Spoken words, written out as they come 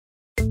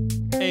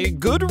A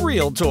good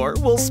realtor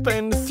will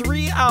spend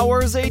 3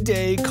 hours a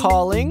day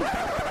calling.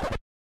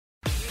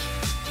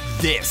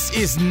 This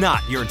is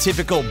not your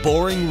typical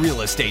boring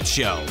real estate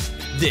show.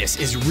 This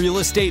is real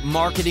estate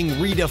marketing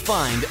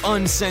redefined,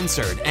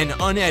 uncensored, and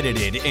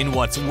unedited in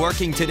what's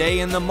working today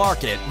in the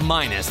market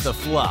minus the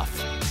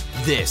fluff.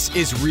 This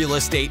is Real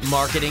Estate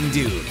Marketing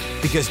Dude,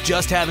 because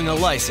just having a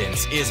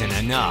license isn't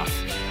enough.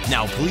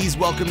 Now please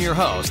welcome your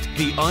host,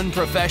 the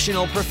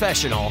unprofessional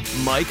professional,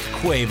 Mike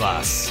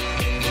Cuevas.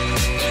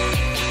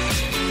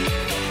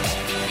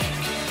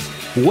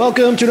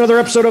 Welcome to another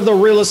episode of the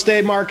Real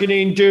Estate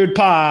Marketing Dude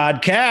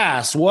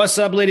podcast. What's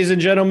up, ladies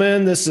and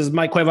gentlemen? This is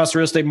Mike Cuevas,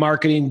 Real Estate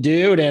Marketing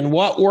Dude, and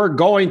what we're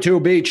going to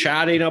be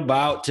chatting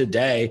about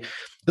today is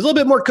a little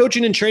bit more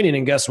coaching and training.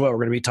 And guess what? We're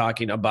going to be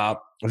talking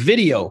about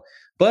video,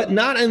 but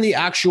not in the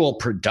actual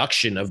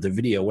production of the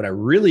video. What I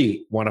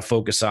really want to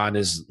focus on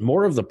is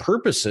more of the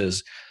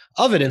purposes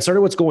of it and sort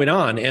of what's going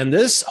on. And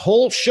this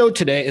whole show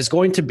today is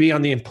going to be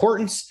on the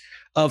importance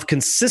of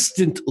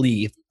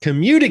consistently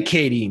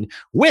communicating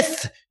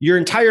with your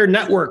entire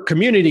network,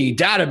 community,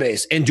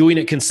 database, and doing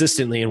it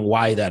consistently, and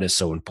why that is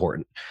so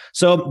important.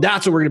 So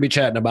that's what we're going to be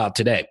chatting about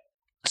today.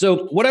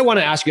 So what I want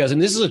to ask you guys,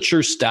 and this is a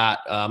true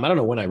stat. I don't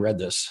know when I read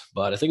this,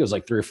 but I think it was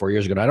like 3 or 4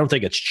 years ago. I don't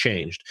think it's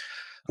changed.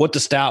 What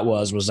the stat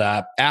was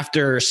that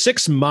after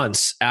 6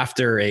 months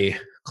after a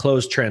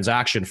closed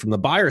transaction from the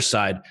buyer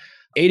side,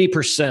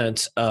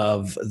 80%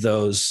 of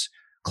those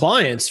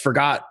clients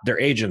forgot their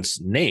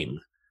agent's name.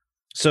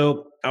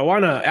 So I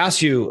want to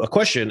ask you a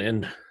question.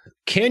 And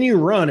can you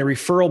run a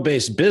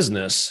referral-based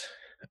business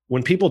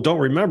when people don't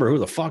remember who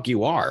the fuck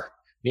you are?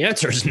 The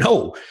answer is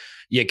no,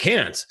 you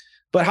can't.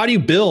 But how do you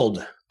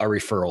build a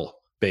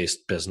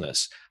referral-based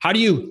business? How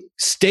do you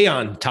stay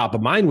on top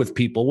of mind with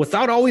people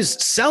without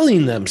always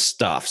selling them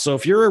stuff? So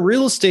if you're a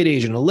real estate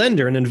agent, a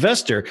lender, an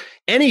investor,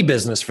 any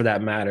business for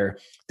that matter,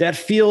 that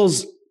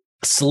feels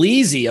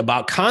sleazy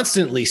about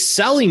constantly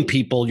selling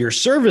people your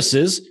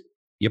services,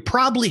 you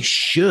probably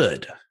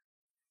should.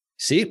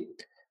 See,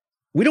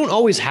 we don't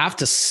always have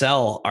to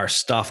sell our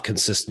stuff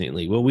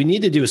consistently. What we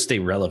need to do is stay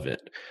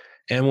relevant.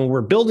 And when we're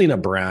building a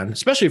brand,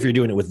 especially if you're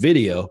doing it with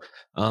video,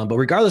 but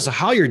regardless of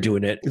how you're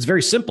doing it, it's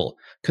very simple.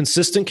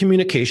 Consistent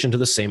communication to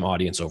the same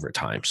audience over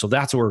time. So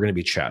that's what we're going to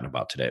be chatting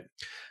about today.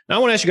 Now, I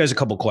want to ask you guys a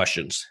couple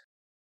questions.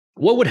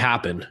 What would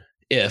happen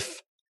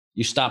if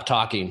you stopped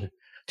talking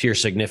to your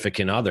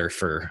significant other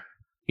for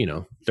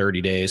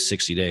 30 days,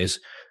 60 days,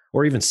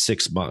 or even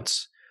 6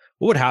 months?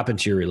 What would happen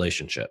to your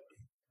relationship?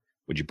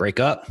 Would you break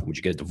up? Would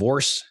you get a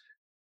divorce?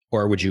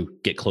 Or would you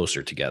get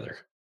closer together?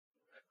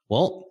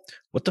 Well,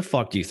 what the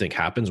fuck do you think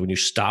happens when you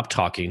stop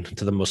talking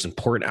to the most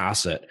important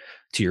asset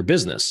to your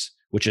business,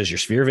 which is your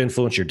sphere of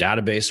influence, your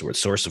database, or the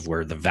source of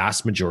where the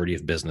vast majority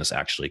of business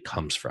actually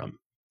comes from?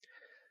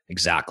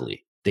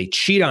 Exactly. They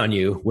cheat on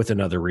you with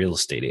another real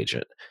estate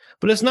agent.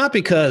 But it's not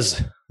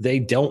because they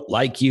don't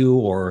like you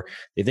or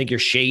they think you're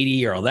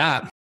shady or all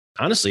that.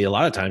 Honestly, a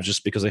lot of times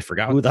just because they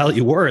forgot who the hell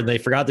you were and they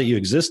forgot that you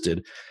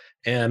existed.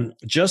 And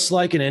just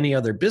like in any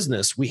other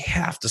business, we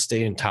have to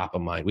stay in top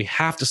of mind. We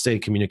have to stay in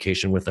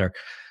communication with our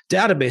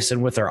database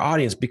and with our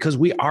audience because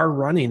we are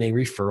running a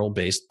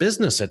referral-based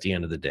business at the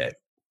end of the day.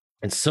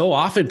 And so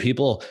often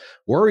people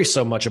worry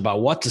so much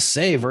about what to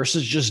say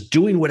versus just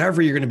doing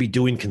whatever you're going to be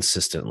doing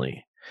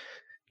consistently.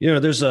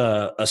 There's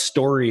a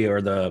story,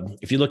 or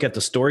if you look at the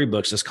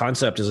storybooks, this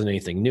concept isn't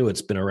anything new.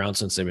 It's been around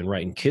since they've been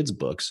writing kids'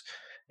 books.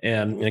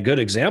 And a good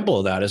example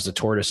of that is the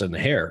tortoise and the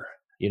hare.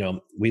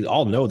 We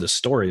all know this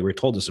story. We're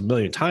told this a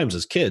million times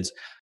as kids.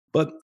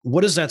 But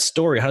what is that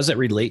story? How does that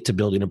relate to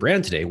building a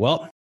brand today?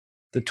 Well,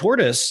 the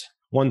tortoise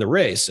won the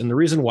race. And the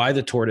reason why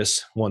the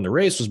tortoise won the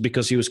race was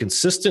because he was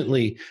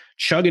consistently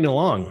chugging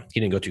along. He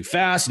didn't go too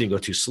fast. He didn't go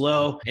too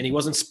slow. And he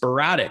wasn't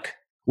sporadic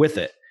with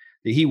it.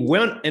 He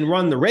went and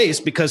run the race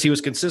because he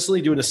was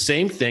consistently doing the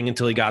same thing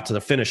until he got to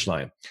the finish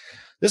line.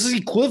 This is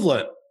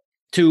equivalent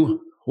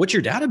to what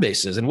your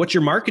database is and what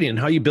you're marketing and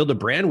how you build a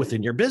brand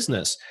within your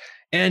business.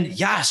 And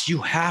yes, you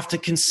have to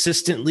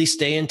consistently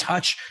stay in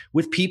touch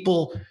with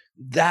people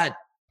that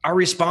are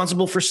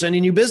responsible for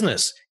sending you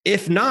business.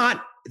 If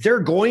not, they're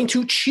going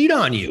to cheat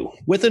on you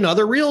with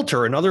another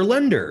realtor, another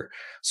lender.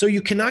 So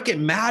you cannot get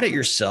mad at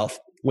yourself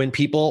when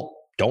people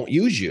don't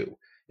use you.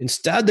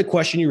 Instead, the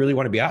question you really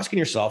want to be asking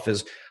yourself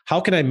is, how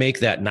can I make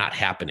that not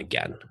happen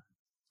again?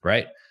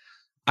 Right?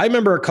 I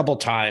remember a couple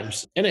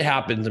times, and it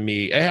happened to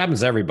me. It happens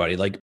to everybody.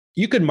 Like,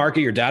 you could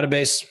market your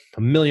database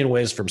a million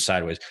ways from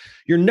sideways.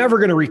 You're never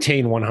going to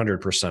retain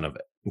 100% of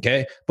it.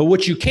 Okay. But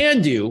what you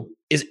can do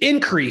is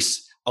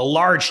increase a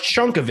large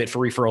chunk of it for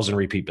referrals and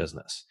repeat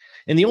business.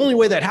 And the only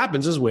way that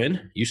happens is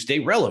when you stay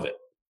relevant.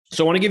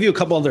 So I want to give you a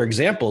couple other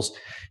examples.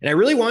 And I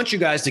really want you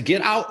guys to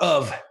get out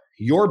of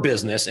your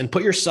business and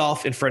put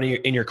yourself in front of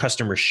in your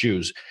customer's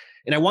shoes.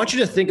 And I want you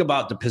to think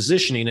about the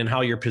positioning and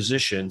how you're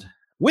positioned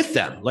with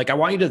them. Like, I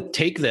want you to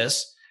take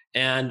this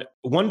and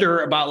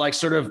wonder about, like,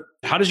 sort of,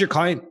 how does your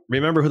client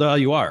remember who the hell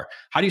you are?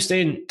 How do you stay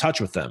in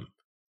touch with them?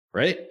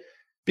 Right?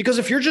 Because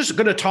if you're just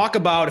going to talk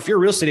about, if you're a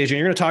real estate agent,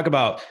 you're going to talk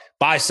about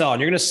buy, sell, and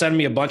you're going to send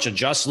me a bunch of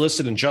just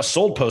listed and just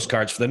sold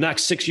postcards for the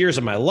next 6 years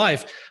of my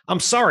life, I'm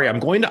sorry,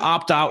 I'm going to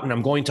opt out and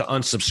I'm going to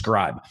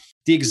unsubscribe.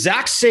 The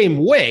exact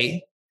same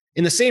way,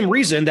 in the same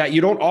reason that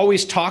you don't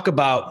always talk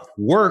about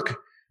work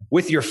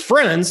with your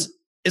friends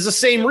is the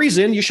same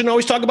reason you shouldn't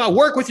always talk about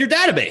work with your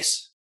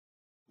database.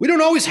 We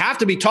don't always have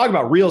to be talking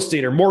about real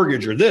estate or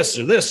mortgage or this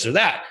or this or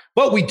that,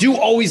 but we do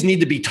always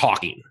need to be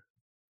talking.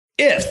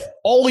 If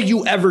all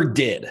you ever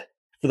did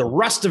for the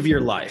rest of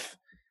your life,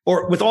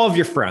 or with all of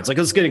your friends, like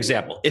let's get an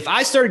example. If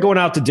I started going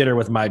out to dinner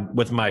with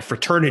my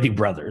fraternity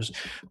brothers,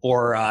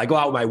 or I go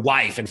out with my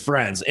wife and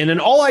friends, and then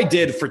all I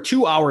did for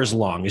 2 hours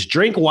long is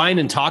drink wine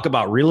and talk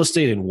about real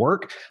estate and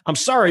work, I'm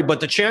sorry,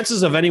 but the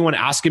chances of anyone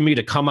asking me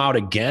to come out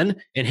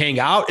again and hang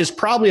out is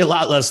probably a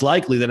lot less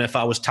likely than if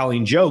I was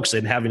telling jokes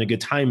and having a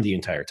good time the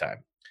entire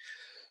time.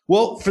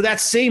 Well, for that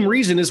same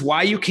reason is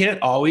why you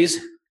can't always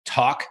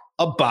talk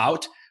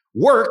about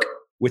work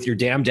with your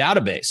damn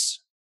database.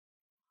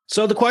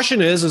 So the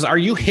question is are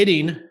you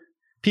hitting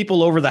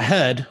people over the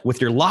head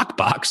with your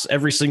lockbox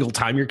every single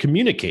time you're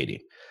communicating?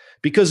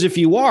 Because if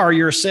you are,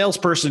 you're a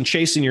salesperson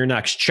chasing your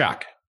next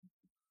check.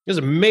 There's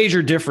a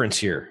major difference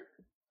here.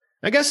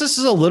 I guess this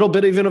is a little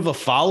bit even of a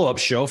follow-up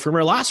show from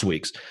our last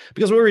week's,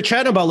 because what we were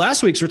chatting about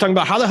last week's, we're talking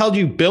about how the hell do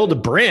you build a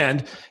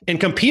brand and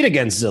compete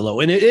against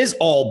Zillow? And it is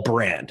all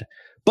brand.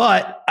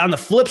 But on the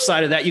flip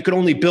side of that, you can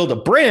only build a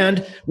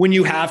brand when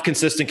you have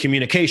consistent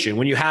communication,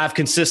 when you have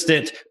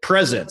consistent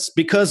presence,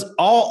 because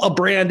all a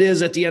brand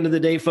is at the end of the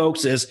day,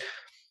 folks, is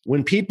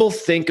when people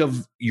think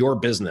of your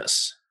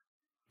business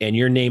and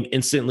your name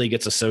instantly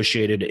gets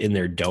associated in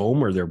their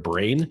dome or their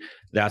brain,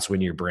 that's when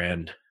your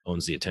brand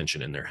owns the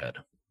attention in their head.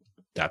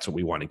 That's what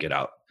we want to get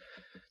out.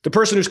 The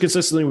person who's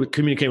consistently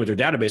communicating with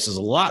their database is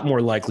a lot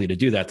more likely to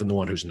do that than the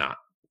one who's not.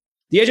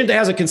 The agent that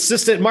has a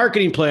consistent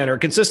marketing plan or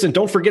consistent,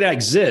 don't forget I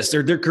exist,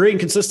 or they're creating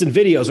consistent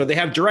videos, or they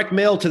have direct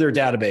mail to their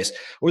database,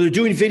 or they're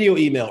doing video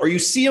email, or you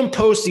see them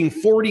posting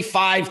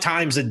 45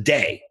 times a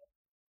day,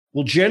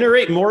 will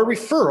generate more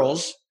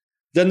referrals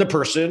than the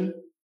person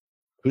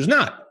who's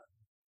not.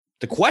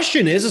 The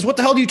question is what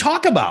the hell do you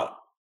talk about?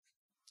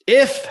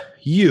 If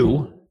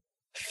you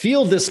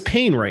feel this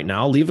pain right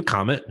now, leave a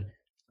comment,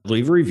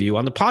 leave a review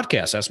on the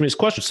podcast, ask me this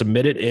question,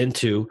 submit it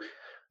into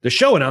the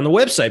show and on the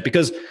website,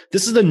 because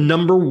this is the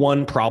number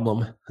one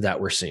problem that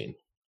we're seeing.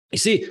 You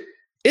see,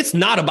 it's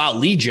not about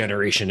lead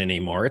generation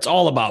anymore. It's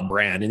all about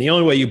brand. And the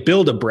only way you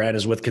build a brand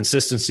is with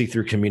consistency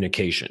through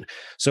communication.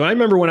 So I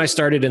remember when I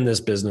started in this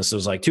business, it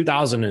was like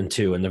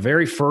 2002, and the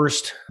very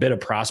first bit of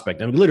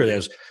prospect, and literally it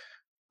was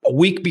a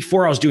week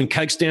before I was doing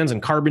keg stands in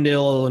Carbondale,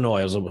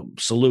 Illinois. I was a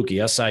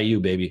Saluki, SIU,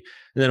 baby.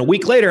 And then a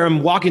week later,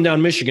 I'm walking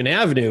down Michigan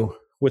Avenue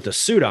with a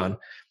suit on.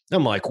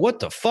 I'm like, what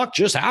the fuck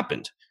just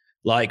happened?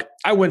 Like,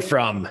 I went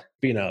from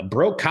being a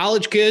broke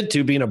college kid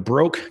to being a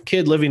broke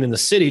kid living in the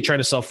city trying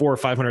to sell $400,000 or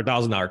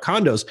 $500,000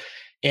 condos.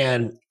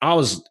 And I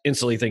was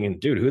instantly thinking,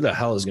 dude, who the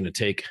hell is going to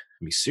take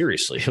me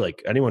seriously?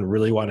 Like, would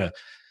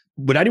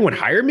anyone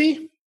hire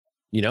me?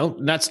 You know,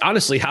 that's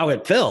honestly how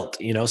it felt,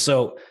 you know?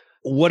 So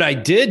what I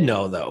did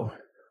know though,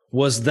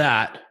 was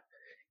that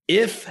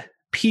if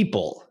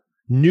people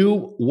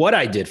knew what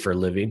I did for a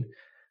living,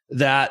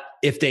 that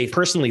if they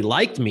personally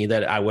liked me,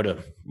 that I would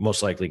have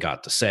most likely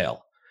got the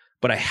sale.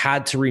 But I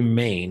had to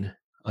remain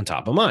on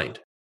top of mind.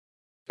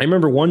 I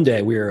remember one day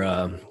it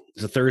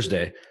was a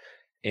Thursday,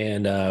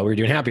 and we were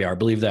doing happy hour. I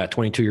believe that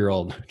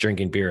 22-year-old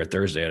drinking beer at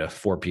Thursday at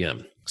 4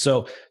 p.m.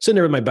 So sitting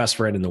there with my best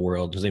friend in the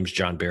world. His name's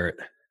John Barrett.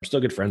 I'm still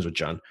good friends with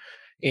John.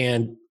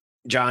 And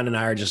John and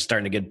I are just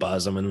starting to get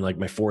buzzed. I'm in like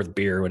my fourth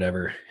beer or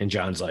whatever. And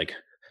John's like,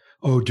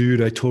 oh,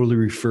 dude, I totally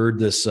referred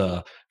this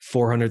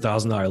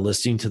 $400,000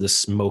 listing to the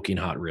smoking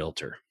hot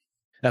realtor.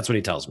 That's what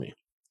he tells me.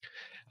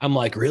 I'm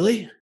like,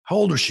 really? How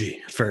old was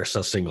she? First, I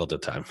was single at the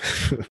time.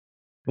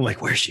 I'm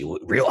like, where's she?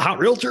 Real hot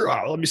realtor?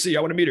 Oh, let me see.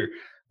 I want to meet her.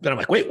 Then I'm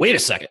like, wait a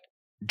second.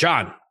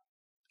 John,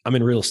 I'm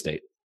in real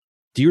estate.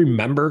 Do you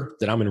remember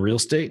that I'm in real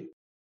estate?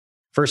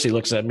 First, he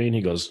looks at me and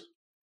he goes,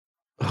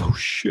 oh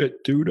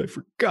shit, dude, I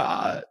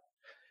forgot.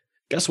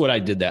 Guess what I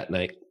did that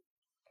night?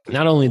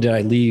 Not only did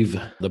I leave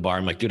the bar,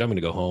 I'm like, dude, I'm going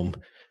to go home.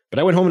 But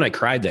I went home and I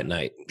cried that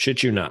night.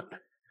 Shit you not.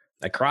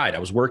 I cried. I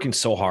was working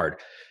so hard.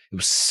 It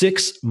was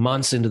 6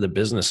 months into the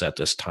business at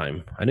this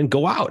time. I didn't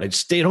go out. I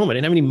just stayed home. I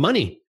didn't have any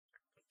money.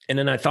 And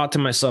then I thought to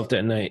myself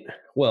that night,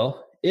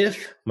 well,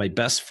 if my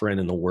best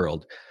friend in the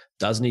world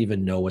doesn't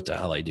even know what the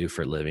hell I do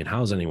for a living,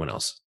 how is anyone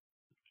else?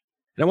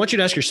 And I want you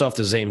to ask yourself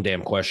the same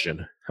damn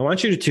question. I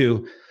want you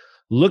to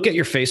look at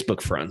your Facebook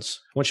friends.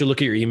 I want you to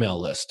look at your email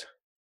list.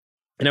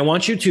 And I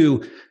want you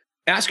to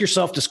ask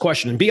yourself this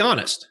question and be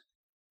honest.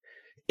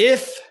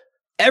 If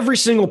every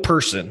single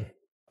person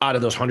out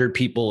of those 100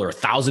 people or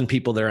 1,000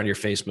 people that are on your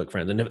Facebook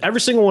friends, and if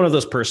every single one of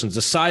those persons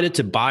decided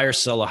to buy or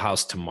sell a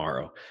house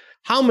tomorrow,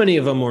 how many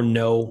of them will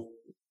know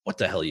what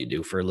the hell you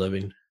do for a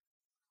living?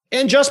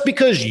 And just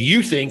because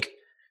you think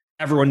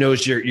everyone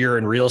knows you're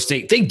in real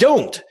estate, they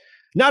don't.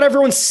 Not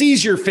everyone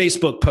sees your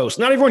Facebook post.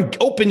 Not everyone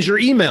opens your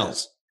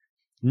emails.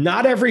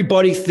 Not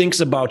everybody thinks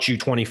about you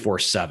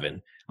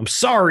 24/7. I'm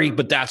sorry,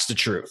 but that's the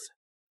truth.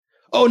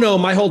 Oh no,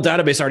 my whole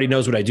database already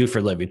knows what I do for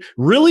a living.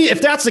 Really?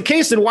 If that's the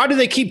case, then why do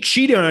they keep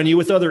cheating on you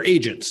with other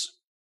agents?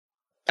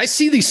 I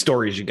see these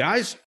stories, you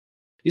guys.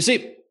 You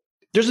see,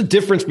 there's a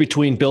difference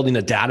between building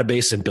a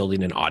database and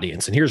building an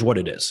audience. And here's what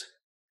it is.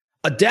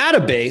 A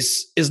database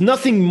is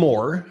nothing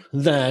more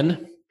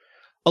than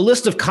a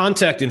list of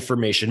contact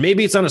information.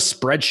 Maybe it's on a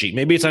spreadsheet.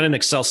 Maybe it's on an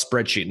Excel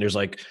spreadsheet and there's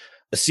like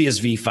a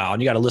CSV file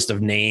and you got a list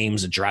of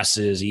names,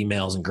 addresses,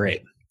 emails, and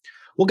great.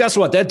 Well, guess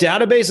what? That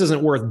database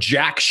isn't worth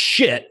jack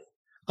shit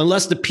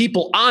unless the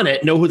people on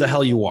it know who the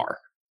hell you are.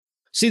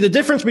 See, the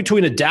difference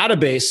between a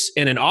database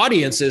and an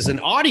audience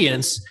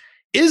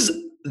is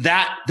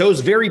that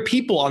those very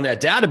people on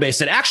that database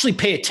that actually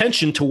pay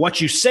attention to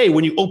what you say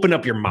when you open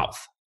up your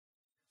mouth.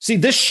 See,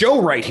 this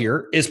show right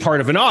here is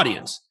part of an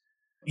audience.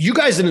 You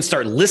guys didn't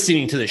start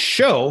listening to this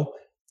show.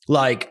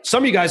 Like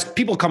some of you guys,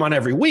 people come on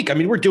every week. I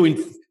mean, we're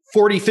doing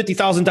 40,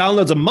 50,000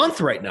 downloads a month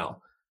right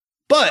now.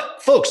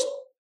 But folks,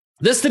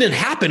 this didn't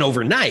happen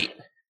overnight.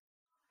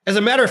 As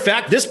a matter of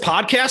fact, this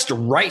podcast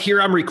right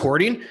here I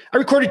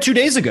recorded 2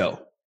 days ago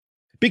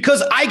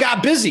because I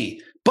got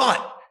busy.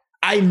 But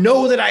I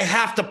know that I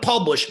have to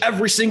publish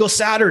every single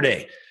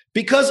Saturday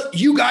because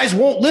you guys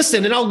won't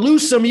listen. And I'll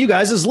lose some of you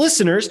guys as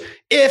listeners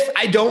if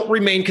I don't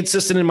remain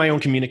consistent in my own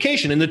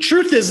communication. And the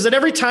truth is that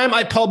every time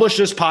I publish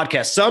this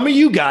podcast, some of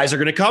you guys are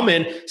going to come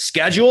in,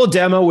 schedule a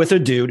demo with a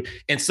dude,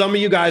 and some of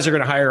you guys are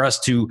going to hire us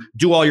to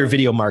do all your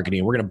video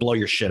marketing. We're going to blow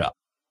your shit up.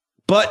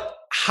 But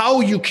how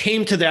you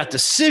came to that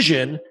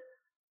decision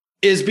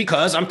is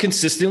because I'm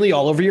consistently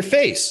all over your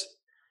face.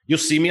 You'll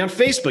see me on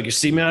Facebook. You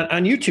see me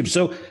on YouTube.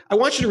 So I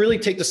want you to really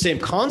take the same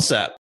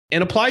concept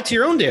and apply it to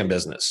your own damn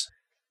business.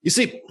 You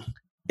see,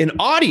 an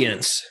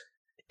audience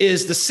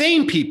is the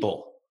same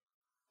people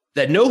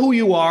that know who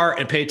you are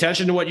and pay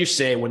attention to what you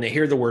say when they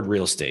hear the word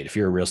real estate, if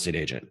you're a real estate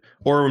agent,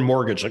 or in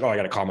mortgage, like, oh, I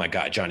got to call my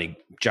guy, Johnny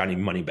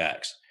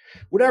Moneybags.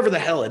 Whatever the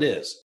hell it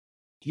is,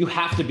 you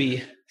have to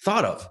be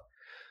thought of.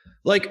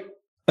 Like,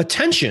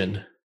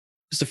 attention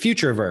is the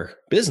future of our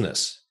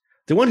business.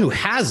 The one who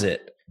has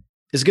it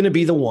is going to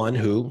be the one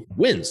who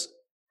wins.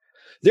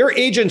 There are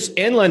agents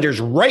and lenders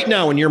right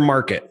now in your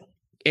market,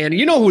 and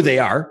you know who they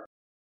are.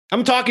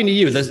 I'm talking to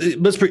you.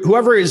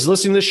 Whoever is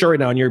listening to this show right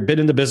now, and you've been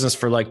in the business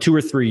for like 2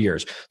 or 3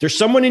 years, there's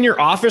someone in your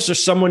office or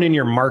someone in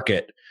your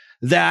market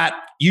that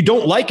you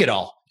don't like at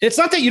all. It's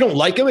not that you don't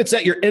like them. It's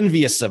that you're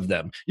envious of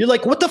them. You're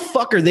like, what the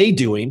fuck are they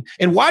doing?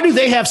 And why do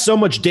they have so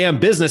much damn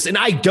business? And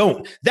I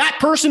don't. That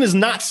person is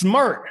not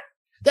smart.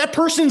 That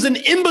person's an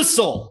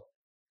imbecile.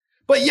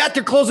 But yet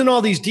they're closing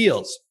all these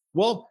deals.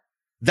 Well,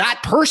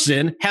 that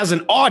person has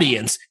an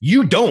audience.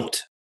 You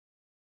don't.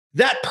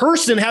 That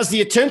person has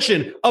the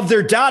attention of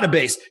their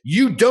database.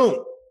 You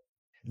don't.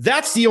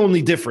 That's the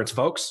only difference,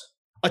 folks.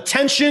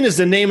 Attention is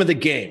the name of the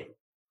game.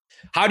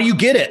 How do you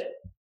get it?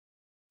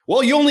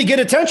 Well, you only get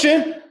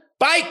attention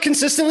by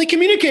consistently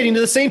communicating to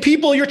the same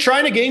people you're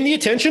trying to gain the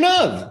attention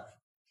of.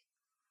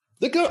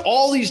 Look at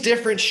all these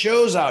different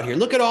shows out here.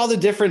 Look at all the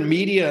different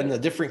media and the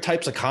different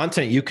types of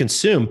content you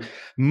consume.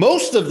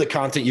 Most of the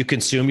content you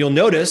consume, you'll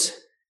notice,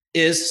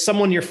 is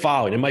someone you're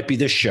following. It might be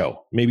this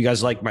show. Maybe you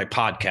guys like my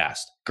podcast.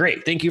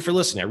 Great. Thank you for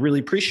listening. I really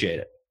appreciate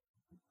it.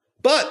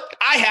 But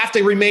I have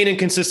to remain in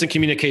consistent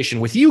communication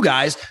with you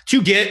guys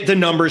to get the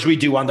numbers we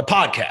do on the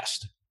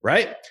podcast,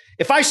 right?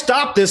 If I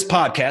stop this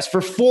podcast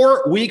for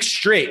 4 weeks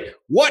straight,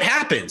 what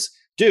happens?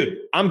 Dude,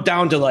 I'm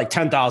down to like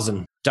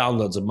 10,000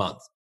 downloads a month.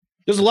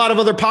 There's a lot of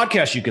other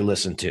podcasts you can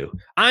listen to.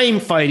 I'm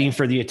fighting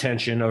for the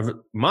attention of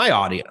my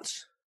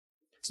audience.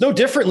 It's no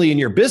differently in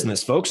your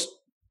business, folks.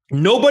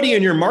 Nobody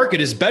in your market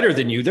is better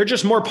than you. They're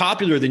just more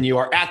popular than you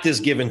are at this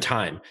given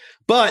time.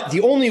 But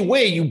the only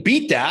way you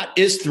beat that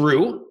is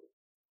through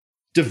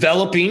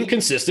developing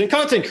consistent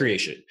content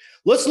creation.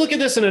 Let's look at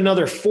this in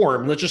another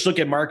form. Let's just look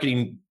at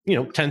marketing,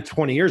 10,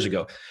 20 years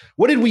ago.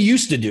 What did we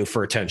used to do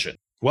for attention?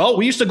 Well,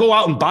 we used to go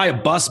out and buy a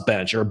bus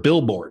bench or a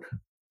billboard.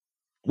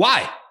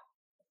 Why?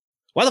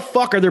 Why the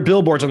fuck are there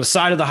billboards on the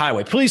side of the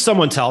highway? Please,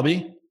 someone tell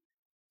me.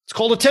 It's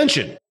called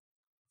attention.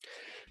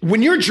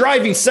 When you're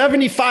driving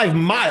 75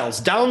 miles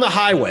down the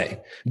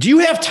highway, do you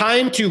have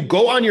time to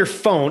go on your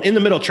phone in the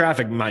middle of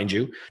traffic, mind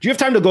you? Do you have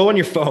time to go on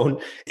your phone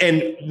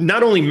and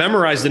not only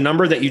memorize the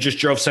number that you just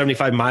drove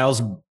 75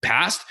 miles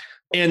past,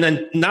 and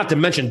then not to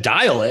mention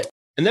dial it,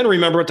 and then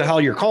remember what the hell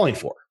you're calling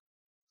for?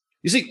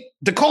 You see,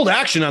 the call to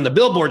action on the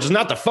billboards is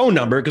not the phone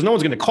number because no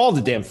one's going to call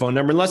the damn phone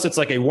number unless it's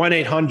like a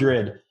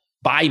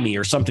 1-800-BUY ME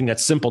or something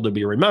that's simple to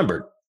be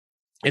remembered.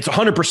 It's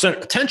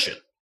 100% attention.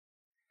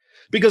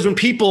 Because when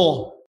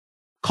people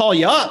call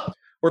you up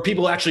or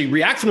people actually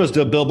react from those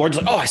billboards,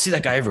 like, oh, I see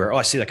that guy everywhere. Oh,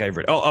 I see that guy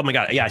everywhere. Oh my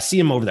God. Yeah, I see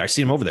him over there. I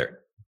see him over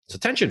there. It's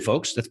attention,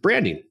 folks. That's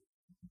branding.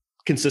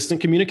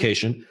 Consistent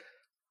communication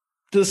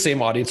to the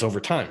same audience over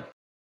time.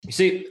 You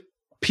see,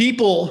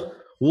 people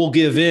will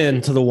give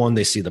in to the one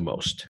they see the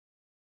most.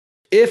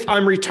 If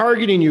I'm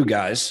retargeting you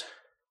guys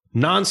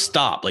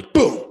nonstop, like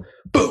boom,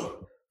 boom,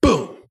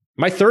 boom.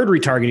 My third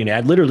retargeting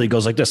ad literally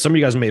goes like this. Some of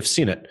you guys may have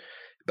seen it.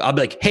 I'll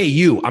be like, hey,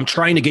 you, I'm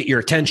trying to get your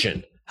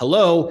attention.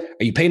 Hello,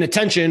 are you paying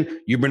attention?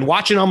 You've been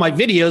watching all my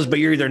videos, but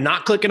you're either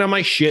not clicking on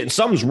my shit and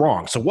something's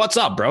wrong. So what's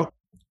up, bro?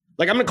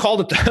 Like, I'm going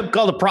to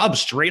call the problem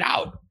straight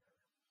out.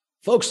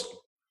 Folks,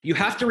 you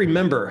have to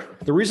remember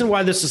the reason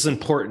why this is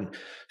important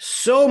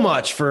so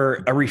much for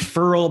a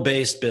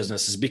referral-based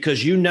business is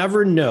because you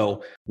never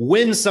know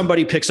when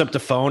somebody picks up the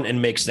phone and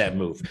makes that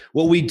move.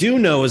 What we do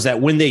know is that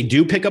when they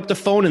do pick up the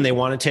phone and they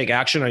want to take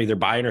action on either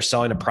buying or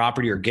selling a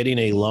property or getting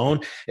a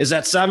loan, is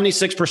that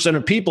 76%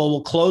 of people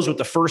will close with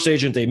the first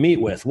agent they meet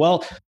with.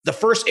 Well, the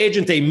first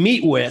agent they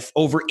meet with,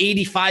 over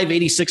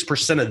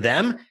 86% of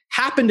them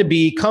happen to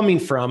be coming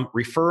from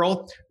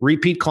referral,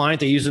 repeat client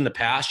they used in the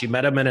past. You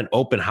met them in an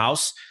open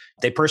house.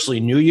 They personally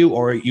knew you,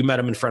 or you met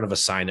them in front of a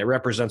sign. It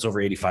represents over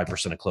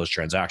 85% of closed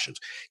transactions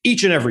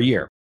each and every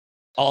year.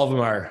 All of them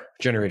are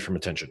generated from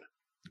attention.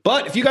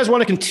 But if you guys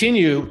want to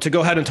continue to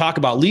go ahead and talk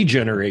about lead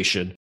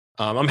generation,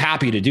 I'm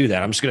happy to do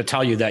that. I'm just going to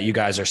tell you that you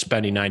guys are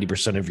spending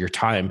 90% of your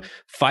time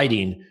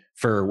fighting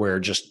for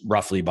where just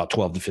roughly about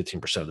 12 to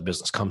 15% of the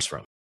business comes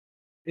from.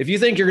 If you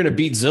think you're going to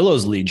beat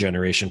Zillow's lead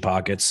generation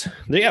pockets,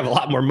 they have a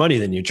lot more money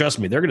than you. Trust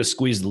me, they're going to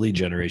squeeze the lead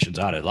generations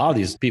out of it. A lot of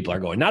these people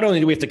are going, not only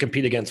do we have to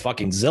compete against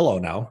fucking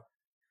Zillow now,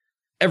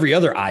 every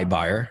other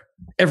iBuyer,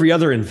 every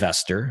other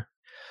investor,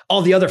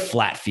 all the other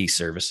flat fee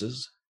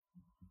services.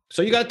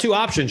 So you got two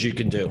options you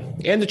can do.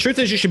 And the truth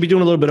is you should be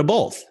doing a little bit of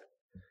both.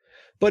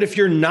 But if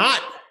you're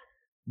not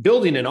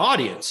building an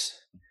audience,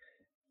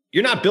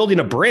 you're not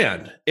building a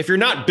brand. If you're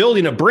not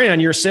building a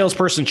brand, you're a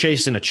salesperson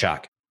chasing a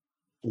check.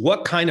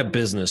 What kind of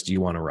business do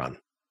you want to run? Do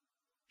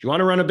you want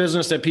to run a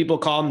business that people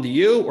call them to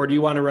you, or do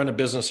you want to run a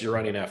business you're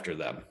running after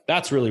them?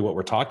 That's really what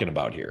we're talking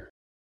about here.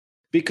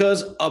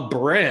 Because a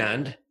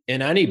brand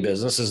in any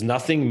business is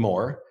nothing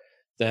more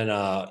than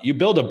you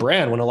build a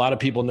brand when a lot of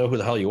people know who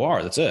the hell you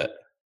are. That's it.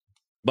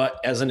 But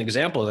as an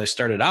example, as I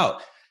started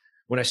out,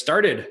 when I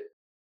started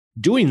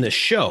doing this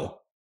show,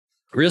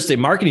 Real Estate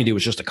Marketing Dude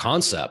was just a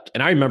concept.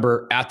 And I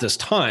remember at this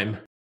time,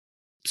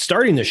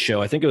 starting this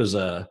show, I think it was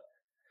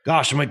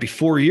it might be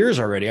 4 years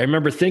already. I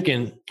remember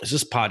thinking, is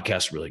this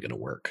podcast really going to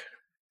work?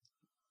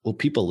 Will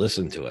people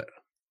listen to it?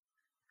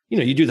 You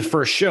know, you do the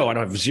first show, I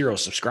don't have 0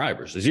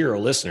 subscribers, 0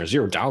 listeners,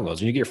 0 downloads.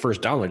 And you get your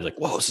first download, you're like,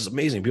 whoa, this is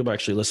amazing. People are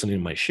actually listening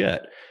to my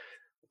shit.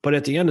 But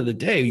at the end of the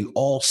day, you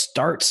all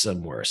start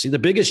somewhere. See, the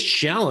biggest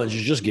challenge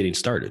is just getting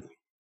started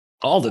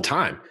all the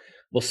time.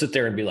 We'll sit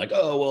there and be like,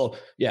 oh, well,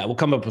 yeah, we'll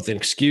come up with an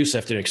excuse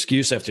after an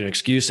excuse after an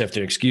excuse after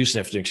an excuse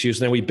after an excuse.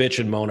 And then we bitch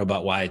and moan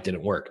about why it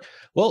didn't work.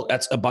 Well,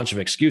 that's a bunch of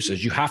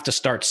excuses. You have to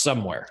start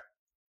somewhere.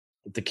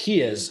 But the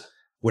key is,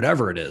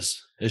 whatever it is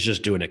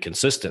just doing it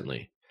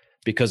consistently.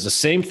 Because the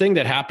same thing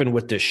that happened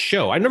with this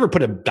show, I never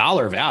put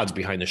 $1 of ads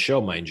behind the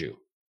show, mind you.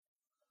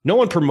 No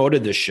one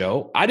promoted this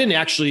show. I didn't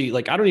actually,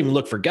 I don't even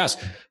look for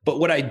guests. But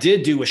what I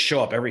did do was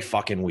show up every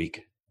fucking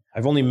week.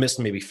 I've only missed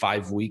maybe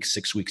 5 weeks,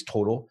 6 weeks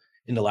total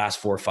in the last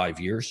 4 or 5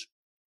 years.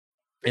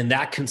 And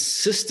that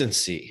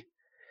consistency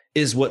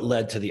is what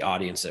led to the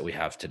audience that we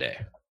have today.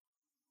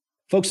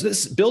 Folks,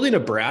 this building a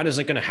brand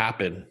isn't going to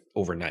happen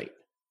overnight,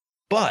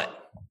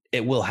 but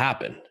it will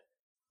happen.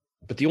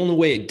 But the only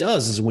way it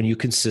does is when you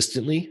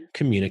consistently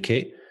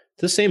communicate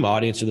to the same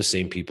audience or the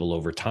same people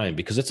over time,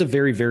 because it's a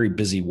very, very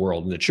busy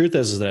world. And the truth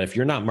is that if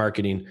you're not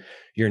marketing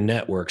your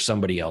network,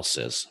 somebody else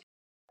is.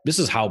 This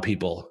is how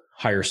people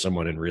hire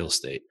someone in real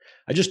estate.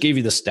 I just gave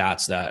you the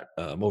stats that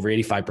over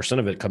 85%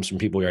 of it comes from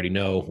people we already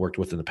know, worked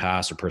with in the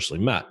past, or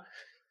personally met.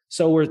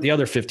 So we're the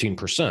other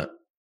 15%.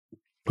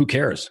 Who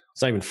cares?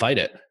 Let's not even fight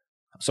it.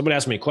 Somebody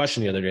asked me a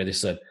question the other day. They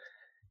said,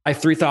 I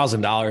have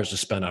 $3,000 to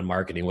spend on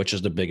marketing. Which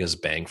is the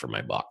biggest bang for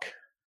my buck?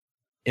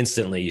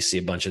 Instantly, you see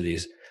a bunch of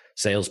these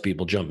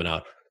salespeople jumping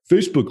out.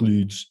 Facebook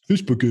leads,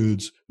 Facebook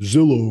ads,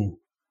 Zillow,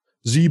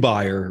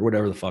 ZBuyer, or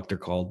whatever the fuck they're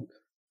called.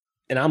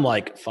 And I'm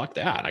like, fuck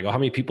that. I go, how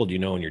many people do you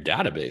know in your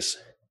database?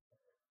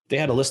 They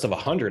had a list of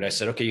 100. I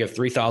said, okay, you have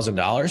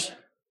 $3,000.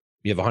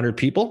 You have 100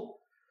 people.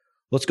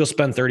 Let's go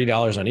spend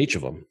 $30 on each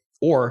of them.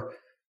 Or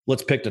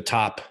let's pick the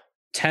top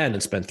 10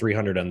 and spend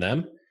 $300 on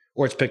them.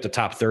 Or let's pick the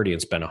top 30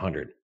 and spend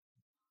 100.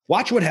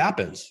 Watch what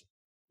happens.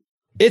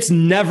 It's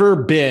never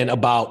been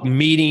about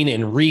meeting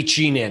and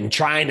reaching and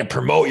trying to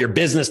promote your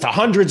business to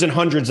hundreds and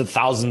hundreds of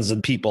thousands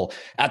of people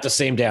at the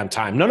same damn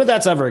time. None of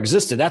that's ever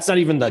existed. That's not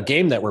even the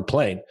game that we're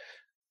playing.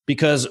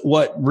 Because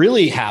what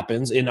really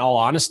happens, in all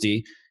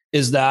honesty,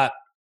 is that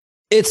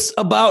it's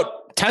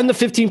about 10 to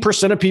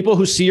 15% of people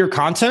who see your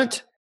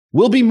content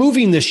will be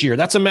moving this year.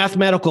 That's a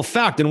mathematical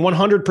fact. And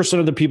 100%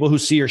 of the people who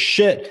see your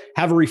shit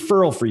have a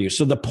referral for you.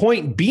 So the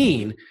point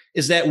being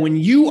is that when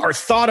you are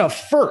thought of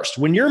first,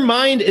 when your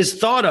mind is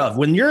thought of,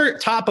 when you're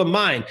top of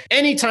mind,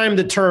 anytime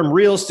the term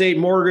real estate,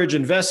 mortgage,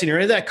 investing, or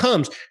any of that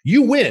comes,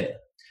 you win.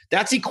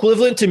 That's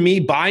equivalent to me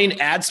buying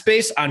ad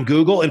space on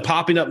Google and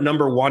popping up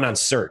 #1 on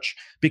search,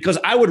 because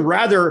I would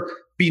rather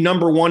be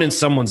 #1 in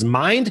someone's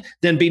mind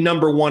than be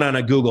 #1 on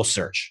a Google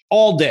search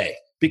all day,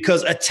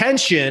 because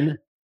attention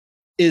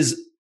is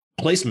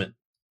placement.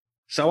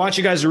 So I want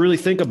you guys to really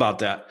think about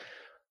that.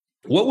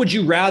 What would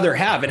you rather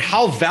have, and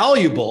how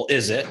valuable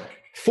is it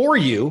for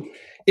you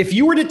if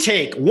you were to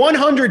take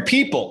 100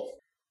 people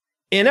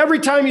And every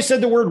time you said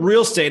the word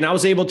real estate and I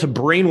was able to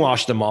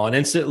brainwash them all and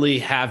instantly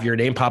have your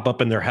name pop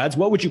up in their heads,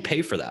 what would you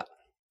pay for that?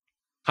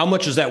 How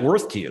much is that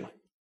worth to you?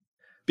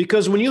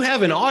 Because when you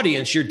have an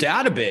audience, your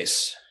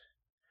database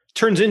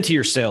turns into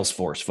your sales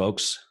force,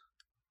 folks.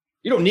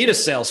 You don't need a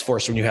sales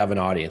force when you have an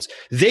audience.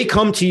 They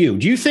come to you.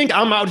 Do you think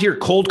I'm out here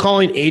cold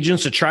calling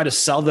agents to try to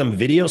sell them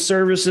video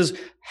services?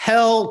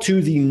 Hell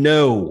to the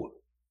no.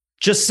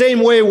 Just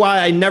same way why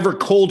I never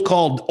cold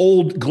called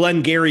old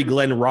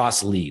Glenn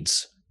Ross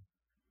leads.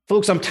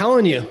 Folks, I'm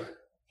telling you,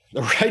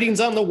 the writing's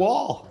on the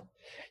wall.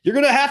 You're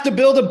going to have to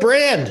build a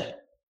brand.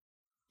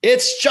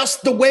 It's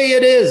just the way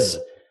it is.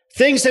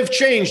 Things have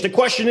changed. The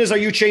question is, are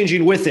you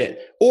changing with it?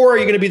 Or are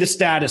you going to be the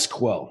status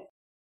quo?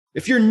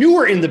 If you're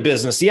newer in the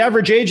business, the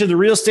average age of the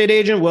real estate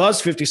agent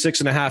was 56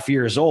 and a half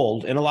years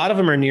old, and a lot of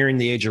them are nearing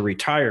the age of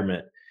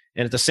retirement.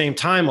 And at the same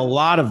time, a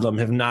lot of them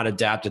have not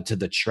adapted to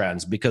the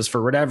trends because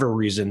for whatever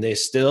reason, they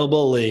still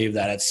believe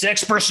that at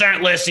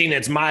 6% listing,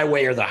 it's my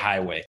way or the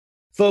highway.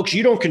 Folks,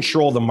 you don't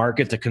control the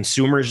market, the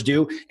consumers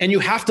do, and you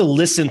have to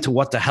listen to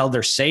what the hell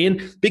they're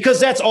saying because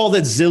that's all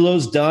that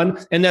Zillow's done,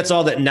 and that's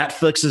all that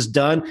Netflix has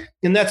done,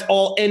 and that's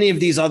all any of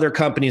these other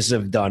companies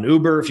have done.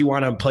 Uber, if you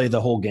want to play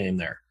the whole game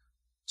there.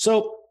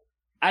 So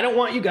I don't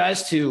want you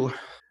guys to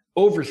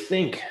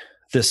overthink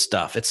this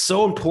stuff. It's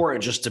so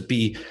important just to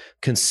be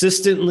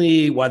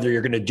consistently, whether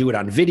you're going to do it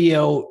on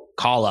video,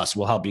 call us,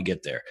 we'll help you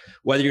get there.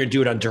 Whether you're going to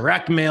do it on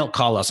direct mail,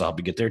 call us, I'll help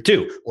you get there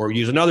too. Or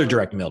use another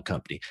direct mail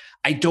company.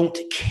 I don't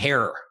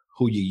care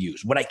who you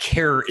use. What I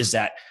care is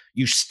that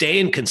you stay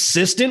in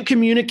consistent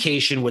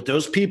communication with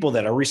those people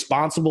that are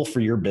responsible for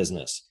your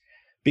business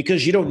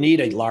because you don't need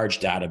a large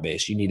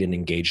database. You need an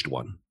engaged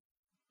one.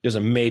 There's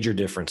a major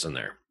difference in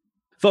there.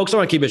 Folks, I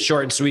want to keep it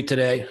short and sweet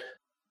today.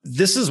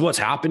 This is what's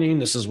happening.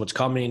 This is what's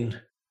coming.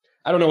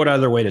 I don't know what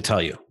other way to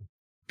tell you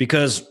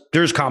because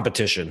there's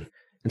competition.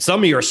 And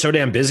some of you are so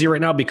damn busy right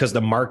now because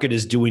the market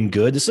is doing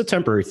good. This is a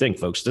temporary thing,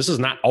 folks. This is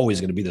not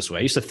always going to be this way.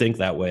 I used to think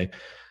that way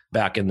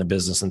back in the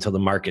business until the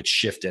market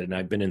shifted. And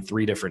I've been in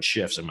 3 different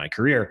shifts in my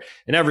career.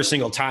 And every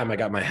single time I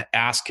got my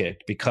ass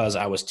kicked because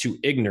I was too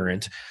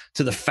ignorant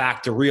to the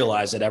fact to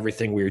realize that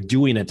everything we were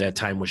doing at that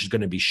time was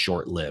going to be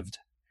short-lived.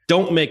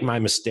 Don't make my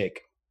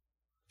mistake.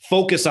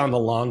 Focus on the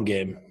long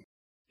game.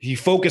 If you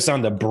focus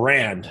on the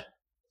brand,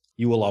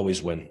 you will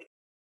always win.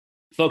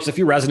 Folks, if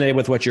you resonated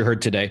with what you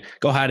heard today,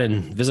 go ahead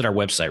and visit our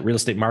website,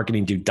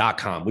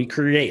 realestatemarketingdude.com. We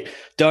create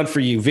done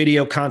for you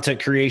video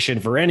content creation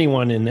for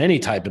anyone in any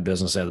type of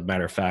business. As a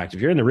matter of fact,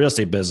 if you're in the real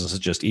estate business, it's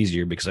just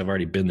easier because I've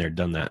already been there,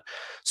 done that.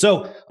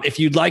 So if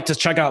you'd like to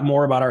check out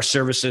more about our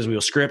services, we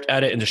will script,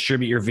 edit, and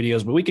distribute your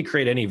videos, but we could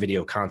create any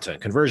video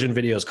content, conversion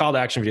videos, call to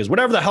action videos,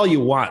 whatever the hell you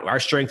want. Our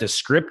strength is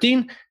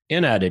scripting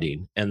and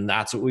editing, and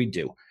that's what we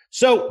do.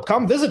 So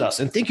come visit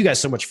us. And thank you guys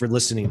so much for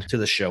listening to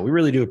the show. We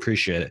really do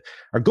appreciate it.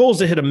 Our goal is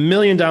to hit 1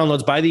 million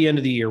downloads by the end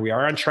of the year. We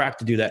are on track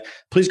to do that.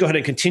 Please go ahead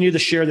and continue to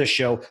share this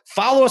show.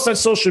 Follow us on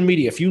social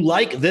media. If you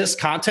like this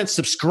content,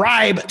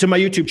 subscribe to my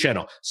YouTube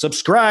channel.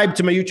 Subscribe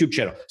to my YouTube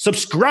channel.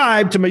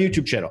 Subscribe to my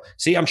YouTube channel.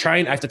 See, I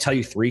have to tell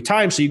you 3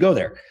 times so you go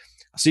there.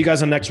 I'll see you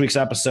guys on next week's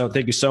episode.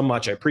 Thank you so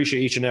much. I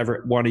appreciate each and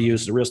every one of you.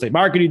 It's the Real Estate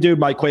Marketing Dude,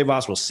 Mike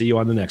Cuevas. We'll see you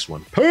on the next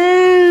one.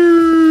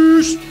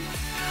 Peace!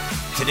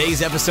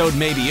 Today's episode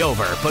may be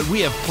over, but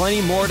we have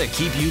plenty more to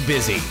keep you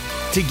busy.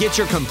 To get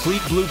your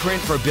complete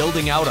blueprint for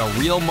building out a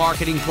real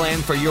marketing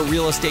plan for your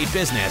real estate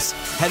business,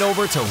 head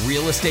over to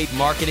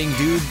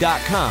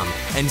realestatemarketingdude.com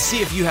and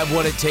see if you have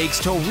what it takes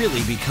to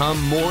really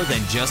become more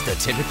than just a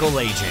typical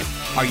agent.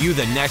 Are you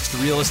the next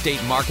real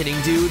estate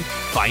marketing dude?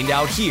 Find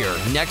out here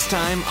next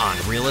time on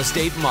Real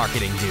Estate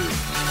Marketing Dude.